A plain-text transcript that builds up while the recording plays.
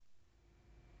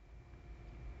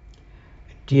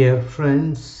Dear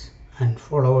friends and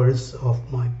followers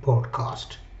of my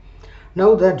podcast,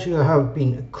 now that you have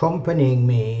been accompanying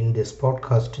me in this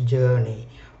podcast journey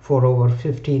for over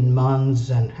 15 months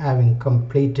and having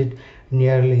completed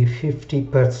nearly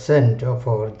 50% of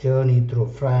our journey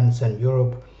through France and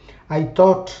Europe, I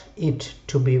thought it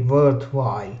to be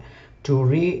worthwhile to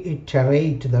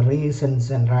reiterate the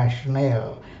reasons and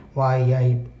rationale why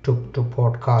I took to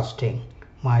podcasting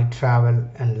my travel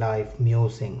and life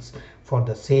musings for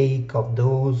the sake of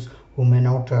those who may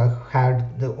not have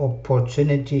had the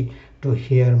opportunity to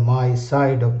hear my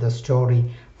side of the story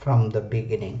from the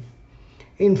beginning.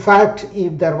 In fact,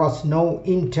 if there was no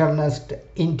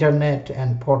internet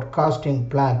and podcasting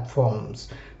platforms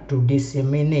to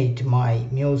disseminate my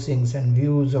musings and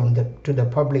views to the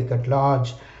public at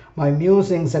large, my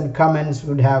musings and comments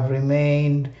would have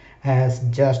remained as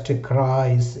just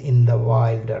cries in the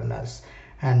wilderness,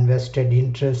 and vested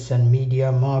interests and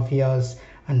media mafias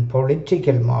and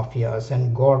political mafias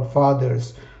and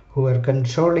godfathers who were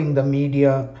controlling the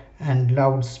media and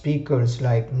loudspeakers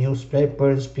like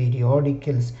newspapers,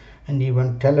 periodicals, and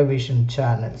even television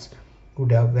channels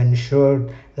would have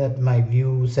ensured that my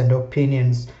views and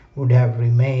opinions would have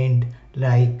remained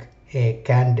like a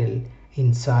candle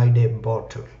inside a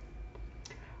bottle.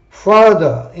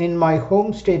 Further, in my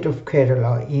home state of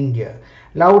Kerala, India,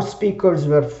 loudspeakers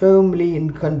were firmly in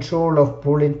control of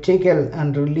political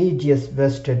and religious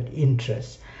vested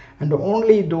interests, and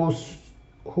only those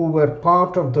who were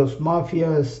part of those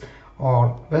mafias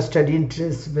or vested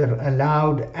interests were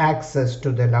allowed access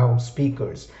to the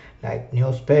loudspeakers, like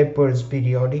newspapers,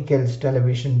 periodicals,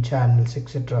 television channels,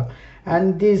 etc.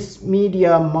 And these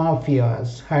media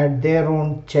mafias had their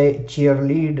own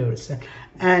cheerleaders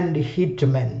and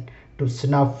hitmen to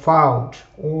snuff out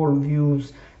all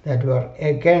views that were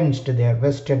against their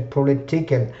vested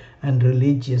political and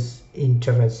religious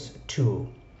interests too.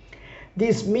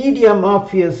 These media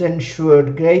mafias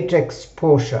ensured great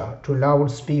exposure to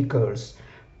loudspeakers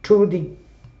to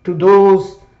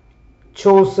those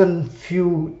chosen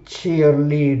few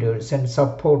cheerleaders and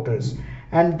supporters,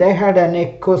 and they had an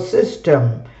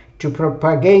ecosystem to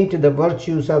propagate the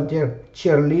virtues of their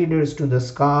cheerleaders to the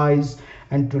skies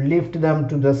and to lift them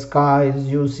to the skies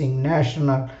using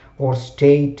national or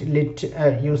state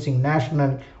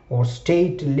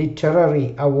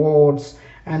literary awards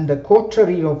and the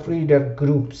coterie of reader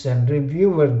groups and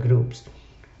reviewer groups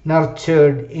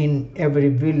nurtured in every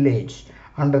village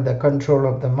under the control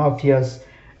of the mafias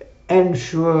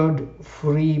ensured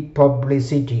free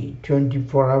publicity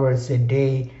 24 hours a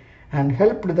day and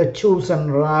helped the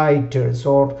chosen writers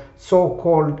or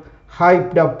so-called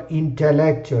hyped up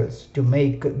intellectuals to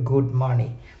make good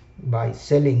money by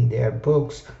selling their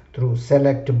books through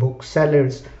select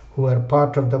booksellers who were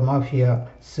part of the mafia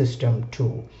system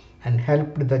too, and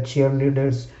helped the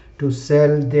cheerleaders to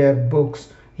sell their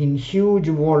books in huge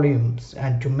volumes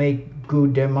and to make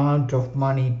good amount of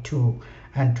money too,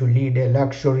 and to lead a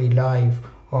luxury life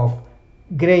of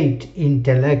great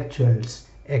intellectuals,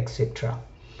 etc.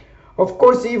 Of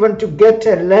course, even to get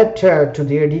a letter to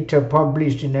the editor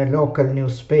published in a local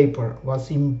newspaper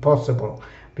was impossible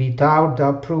without the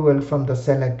approval from the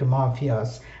select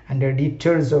mafias and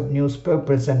editors of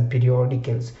newspapers and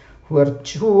periodicals who were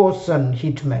chosen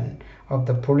hitmen of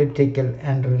the political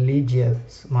and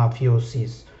religious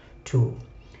mafiosis too.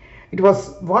 It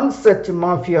was one such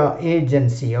mafia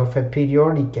agency of a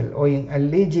periodical owing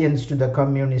allegiance to the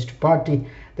Communist Party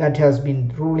that has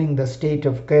been ruling the state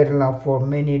of Kerala for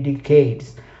many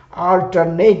decades,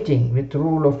 alternating with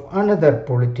rule of another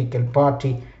political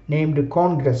party named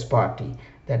Congress Party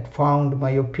that found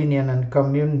my opinion and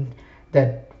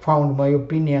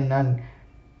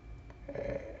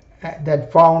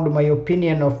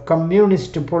of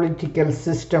communist political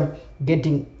system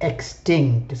getting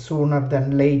extinct sooner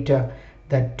than later,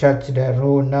 that touched a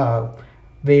raw nerve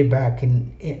way back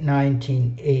in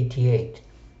 1988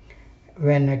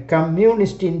 when a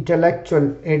communist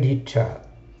intellectual editor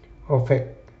of a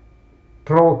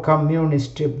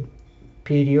pro-communist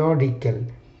periodical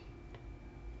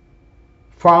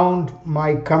found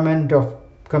my comment of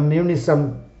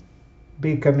communism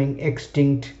becoming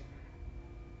extinct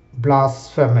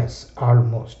blasphemous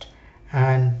almost,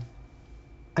 and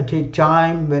at a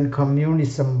time when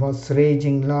communism was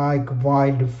raging like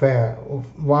wildfire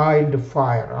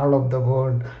all over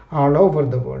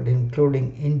the world,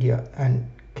 including India and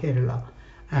Kerala,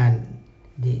 and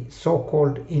the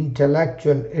so-called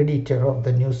intellectual editor of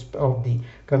the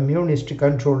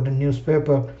communist-controlled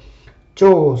newspaper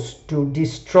chose to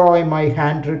destroy my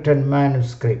handwritten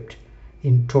manuscript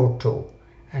in toto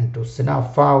and to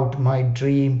snuff out my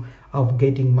dream of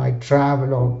getting my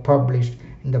travelogue published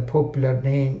in the popular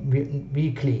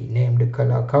weekly named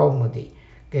Kalakaumudi,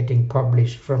 getting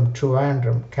published from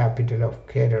Trivandrum, capital of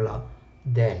Kerala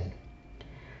then.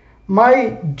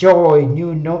 My joy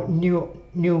knew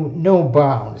no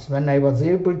bounds when I was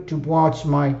able to watch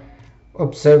my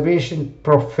observation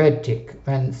prophetic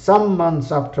when some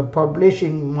months after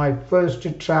publishing my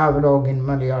first travelogue in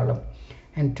Malayalam,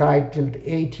 entitled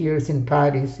 8 Years in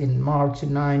Paris in March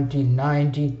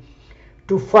 1990,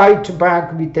 to fight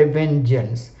back with a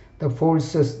vengeance the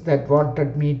forces that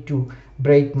wanted me to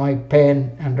break my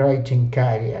pen and writing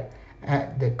career.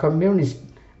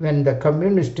 When the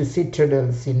communist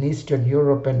citadels in Eastern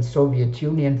Europe and Soviet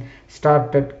Union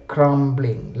started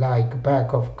crumbling like a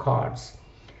pack of cards.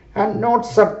 And not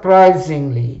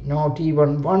surprisingly, not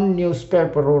even one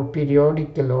newspaper or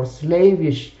periodical or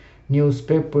slavish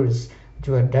newspapers which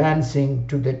were dancing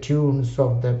to the tunes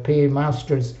of the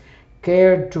paymasters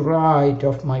cared to write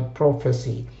of my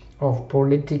prophecy of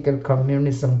political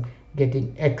communism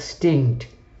getting extinct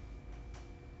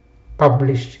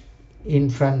published in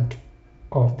front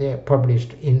of their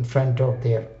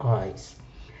eyes.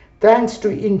 Thanks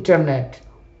to internet,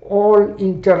 all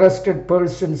interested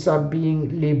persons are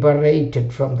being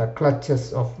liberated from the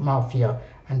clutches of mafia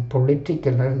and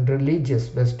political and religious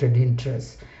vested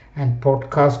interests, and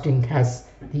podcasting has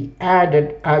the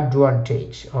added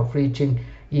advantage of reaching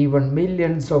even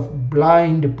millions of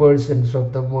blind persons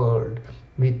of the world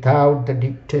without the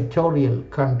dictatorial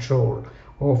control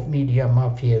of media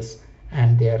mafias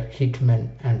and their hitmen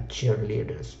and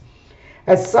cheerleaders.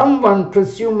 As someone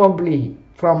presumably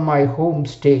from my home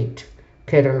state,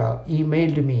 Kerala,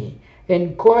 emailed me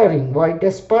inquiring why,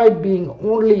 despite being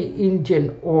only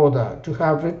Indian author to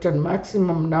have written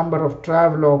maximum number of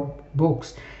travelogue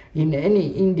books in any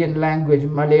Indian language,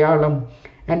 Malayalam,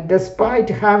 and despite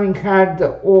having had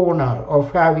the honor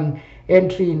of having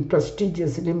entry in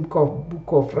prestigious Limco Book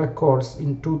of Records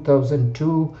in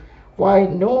 2002, why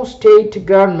no state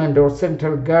government or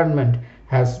central government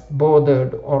has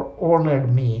bothered or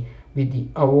honored me with the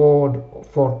award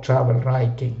for travel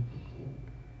writing.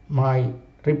 My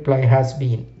reply has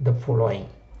been the following,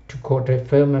 to quote a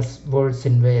famous verse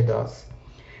in Vedas.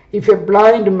 If a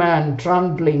blind man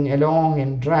trundling along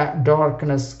in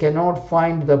darkness cannot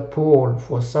find the pole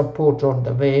for support on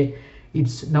the way,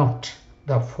 it's not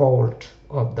the fault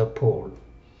of the pole.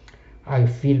 I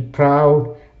feel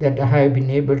proud that I have been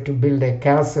able to build a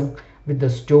castle with the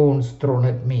stones thrown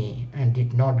at me and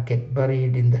did not get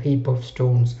buried in the heap of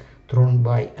stones thrown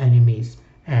by enemies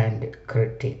and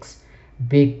critics.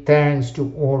 Big thanks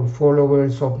to all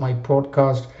followers of my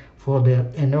podcast for their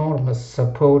enormous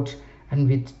support, and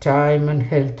with time and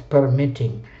health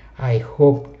permitting, I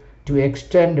hope to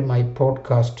extend my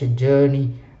podcast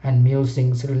journey and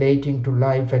musings relating to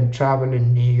life and travel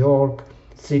in New York,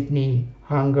 Sydney,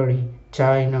 Hungary,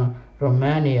 China,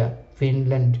 Romania,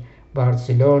 Finland,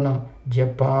 Barcelona,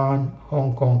 Japan,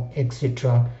 Hong Kong,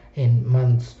 etc. in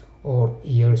months or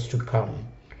years to come.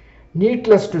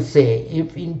 Needless to say,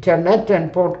 if internet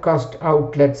and podcast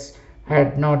outlets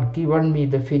had not given me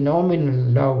the phenomenal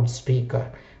loudspeaker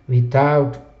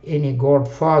without any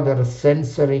godfather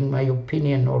censoring my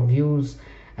opinion or views,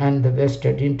 and the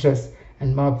vested interests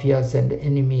and mafias and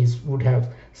enemies would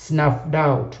have snuffed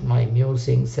out my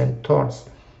musings and thoughts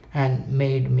and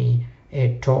made me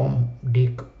a Tom,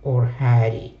 Dick, or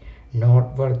Harry,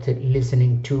 not worth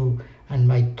listening to, and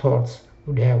my thoughts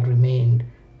would have remained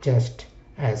just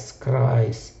as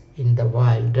cries in the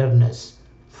wilderness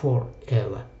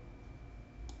forever.